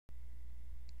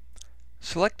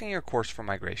Selecting your course for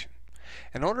migration.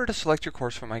 In order to select your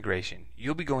course for migration,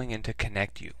 you'll be going into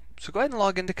ConnectU. So go ahead and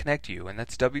log into ConnectU, and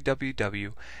that's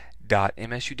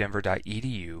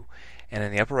www.msudenver.edu, and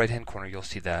in the upper right hand corner you'll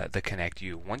see the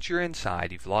ConnectU. Once you're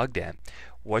inside, you've logged in,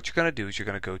 what you're going to do is you're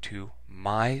going to go to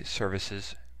My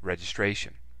Services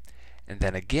Registration, and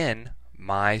then again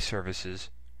My Services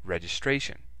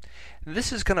Registration.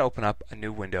 This is going to open up a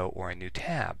new window or a new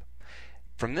tab.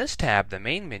 From this tab, the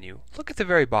main menu, look at the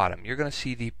very bottom. You're going to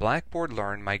see the Blackboard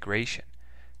Learn Migration.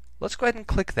 Let's go ahead and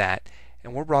click that,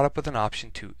 and we're brought up with an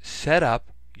option to set up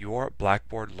your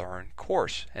Blackboard Learn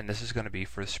course, and this is going to be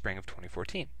for the spring of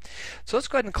 2014. So let's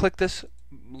go ahead and click this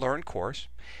Learn course,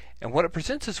 and what it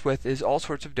presents us with is all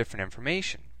sorts of different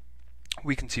information.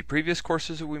 We can see previous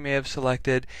courses that we may have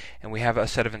selected, and we have a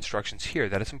set of instructions here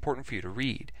that it's important for you to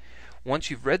read.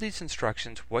 Once you've read these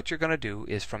instructions, what you're going to do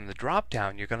is from the drop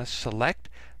down you're going to select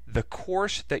the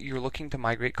course that you're looking to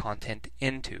migrate content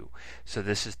into. So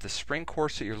this is the spring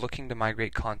course that you're looking to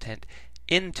migrate content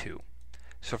into.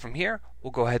 So from here we'll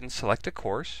go ahead and select a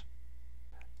course.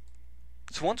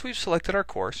 So once we've selected our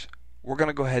course, we're going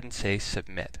to go ahead and say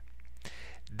Submit.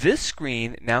 This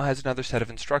screen now has another set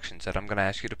of instructions that I'm going to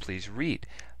ask you to please read.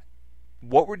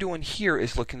 What we're doing here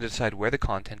is looking to decide where the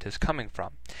content is coming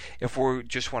from. If we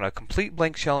just want a complete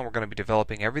blank shell and we're going to be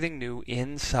developing everything new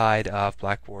inside of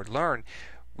Blackboard Learn,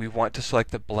 we want to select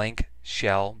the blank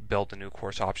shell build a new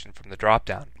course option from the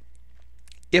drop-down.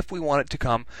 If we want it to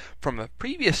come from a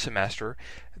previous semester,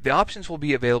 the options will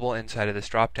be available inside of this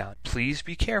drop-down. Please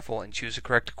be careful and choose the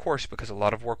correct course because a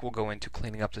lot of work will go into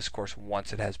cleaning up this course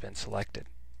once it has been selected.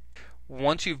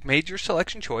 Once you've made your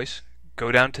selection choice,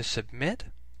 go down to Submit.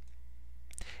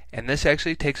 And this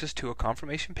actually takes us to a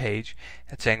confirmation page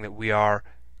that's saying that we are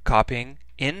copying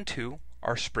into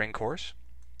our spring course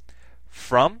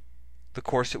from the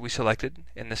course that we selected,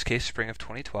 in this case spring of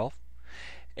 2012.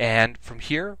 And from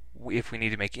here, if we need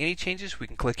to make any changes, we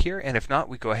can click here, and if not,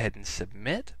 we go ahead and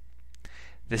submit.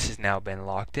 This has now been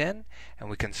locked in, and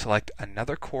we can select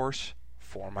another course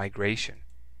for migration.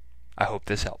 I hope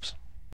this helps.